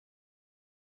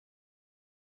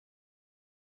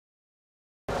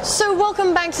So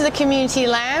welcome back to the Community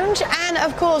Lounge, and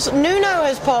of course Nuno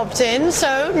has popped in.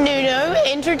 So Nuno,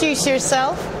 introduce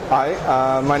yourself.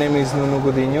 Hi, my name is Nuno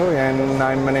Godinho and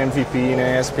I'm an MVP in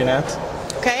ASP.NET.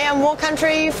 Okay, and what country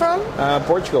are you from?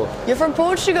 Portugal. You're from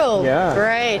Portugal? Yeah.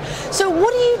 Great. So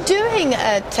what are you doing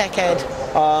at TechEd?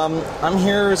 I'm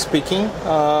here speaking.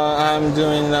 I'm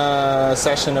doing a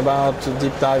session about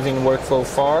deep diving workflow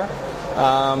FAR.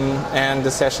 And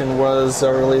the session was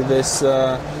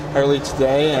early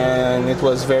today, and it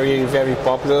was very, very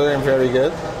popular and very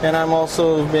good. And I'm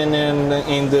also been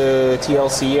in the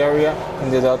TLC area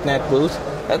in the .NET booth.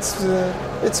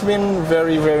 It's been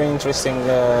very, very interesting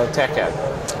TechEd.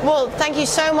 Well, thank you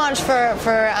so much for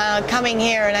coming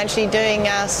here and actually doing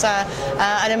us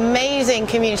an amazing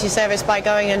community service by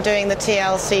going and doing the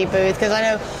TLC booth, because I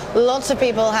know lots of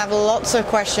people have lots of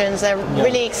questions. They're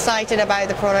really excited about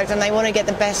the product and they want to get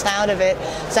the best out of it.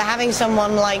 So having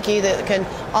someone like you that can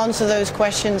answer those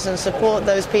questions and support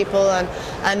those people and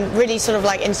really sort of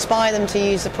like inspire them to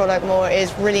use the product more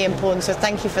is really important. So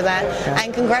thank you for that. Yeah.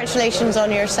 And congratulations on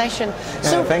your session.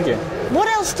 So thank you. What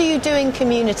else do you do in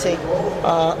community?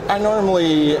 I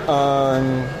normally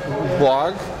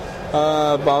blog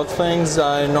about things.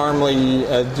 I normally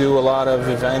do a lot of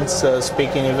events,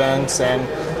 speaking events, and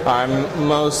I'm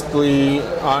mostly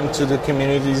onto the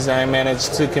communities. I manage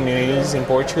 2 communities in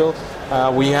Portugal.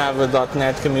 We have a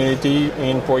 .NET community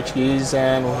in Portuguese,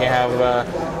 and we have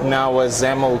now a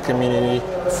XAML community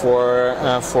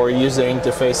for user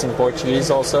interface in Portuguese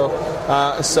also.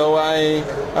 So I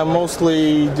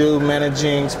mostly do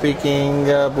managing, speaking,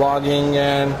 blogging,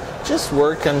 and just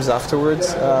work comes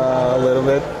afterwards a little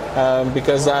bit.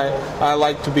 Because I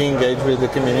like to be engaged with the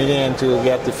community and to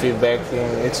get the feedback.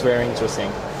 It's very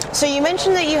interesting. So you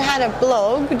mentioned that you had a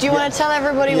blog. Do you want to tell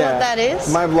everybody what that is?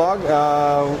 My blog,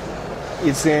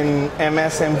 it's in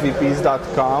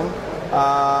msmvps.com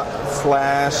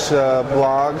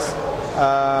 /blogs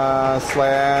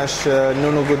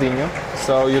 /Nuno Godinho.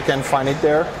 So you can find it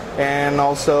there. And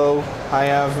also I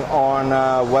have on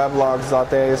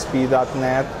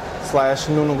weblogs.asp.net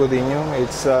 /Nuno Godinho.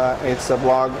 It's a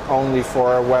blog only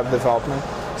for web development,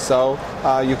 so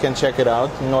you can check it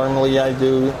out. Normally I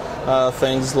do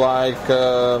things like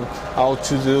how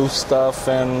to do stuff,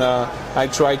 and I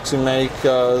try to make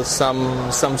some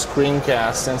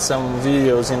screencasts and some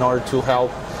videos in order to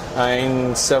help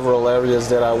in several areas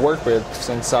that I work with,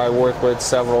 since I work with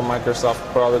several Microsoft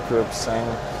product groups, and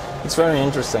it's very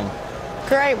interesting.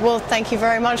 Great. Well, thank you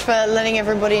very much for letting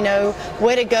everybody know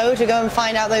where to go and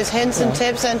find out those hints and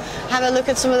tips and have a look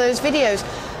at some of those videos.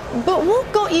 But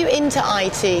what got you into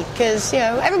IT? Because,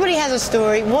 everybody has a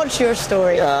story. What's your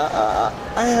story? I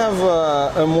have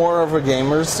a more of a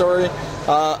gamer story.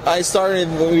 I started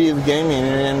with gaming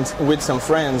and with some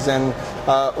friends, and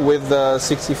with the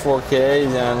 64K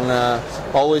and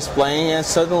always playing, and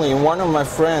suddenly one of my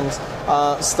friends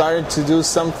started to do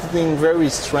something very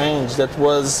strange, that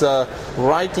was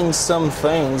writing some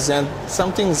things, and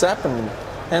something's happening.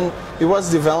 And it was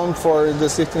developed for the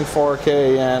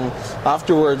 64K, and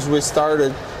afterwards we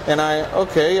started, and I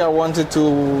wanted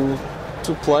to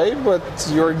play, but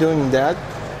you're doing that.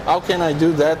 How can I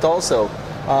do that also?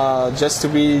 Just to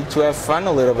have fun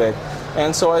a little bit.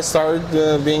 And so I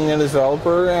started being a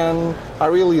developer, and I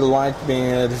really liked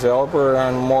being a developer,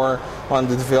 and more on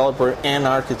the developer and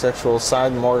architectural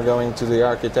side, more going to the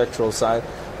architectural side.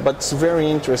 But it's very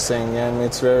interesting, and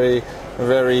it's very,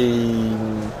 very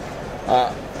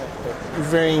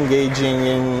very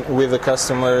engaging with the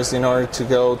customers in order to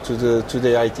go to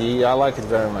the IT. I like it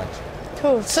very much.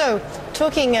 Cool. So,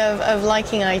 talking of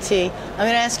liking IT, I'm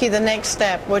going to ask you the next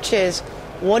step, which is,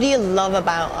 what do you love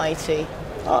about IT?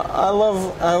 I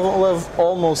love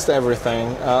almost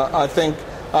everything. I think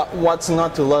what's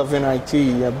not to love in IT,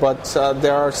 but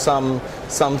there are some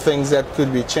things that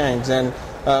could be changed, and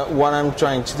what I'm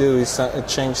trying to do is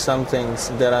change some things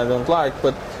that I don't like.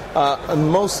 But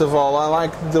most of all, I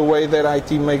like the way that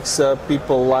IT makes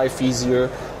people's life easier,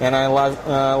 and I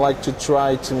like to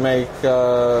try to make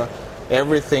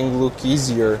everything look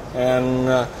easier. And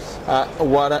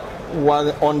what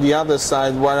on the other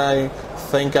side, what I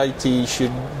think IT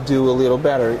should do a little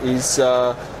better is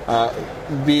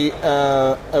be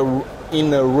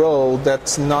in a role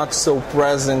that's not so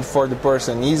present for the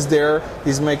person. He's there,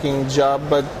 he's making a job,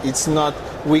 but it's not.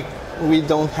 We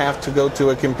don't have to go to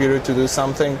a computer to do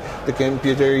something. The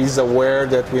computer is aware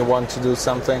that we want to do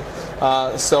something.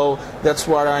 So that's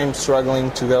what I'm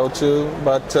struggling to go to.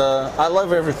 But I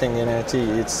love everything in IT.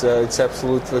 It's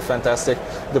absolutely fantastic.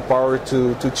 The power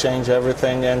to change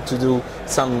everything and to do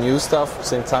some new stuff.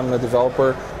 Since I'm a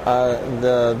developer,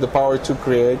 the power to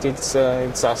create, it's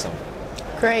awesome.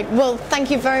 Great. Well, thank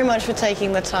you very much for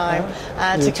taking the time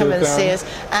to come and see us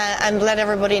and let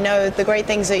everybody know the great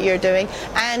things that you're doing.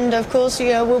 And of course,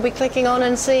 we'll be clicking on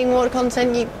and seeing what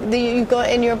content you've got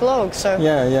in your blog. So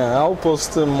yeah, I'll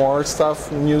post more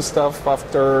stuff, new stuff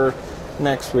after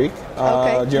next week.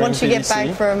 Okay. Once you PDC. get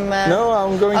back from. No,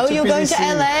 I'm going to. Oh, you're PDC. going to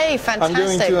LA. Fantastic. I'm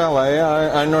going to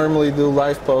LA. I normally do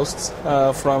live posts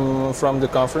from the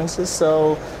conferences,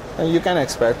 so you can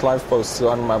expect live posts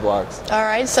on my blogs. All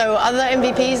right. So other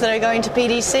MVPs that are going to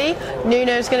PDC,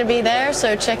 Nuno's going to be there,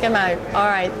 so check him out. All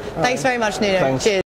right. Thanks very much, Nuno. Thanks. Cheers.